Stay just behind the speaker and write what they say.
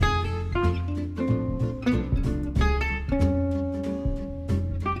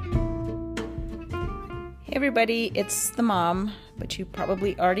everybody, it's the mom, but you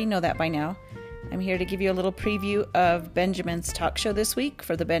probably already know that by now. I'm here to give you a little preview of Benjamin's talk show this week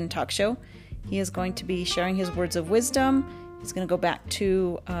for the Ben Talk Show. He is going to be sharing his words of wisdom. He's going to go back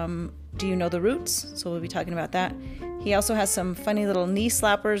to Do You Know the Roots? So we'll be talking about that. He also has some funny little knee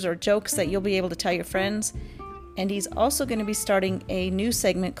slappers or jokes that you'll be able to tell your friends. And he's also going to be starting a new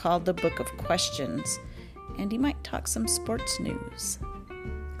segment called The Book of Questions. And he might talk some sports news.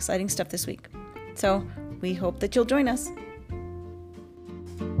 Exciting stuff this week. So we hope that you'll join us.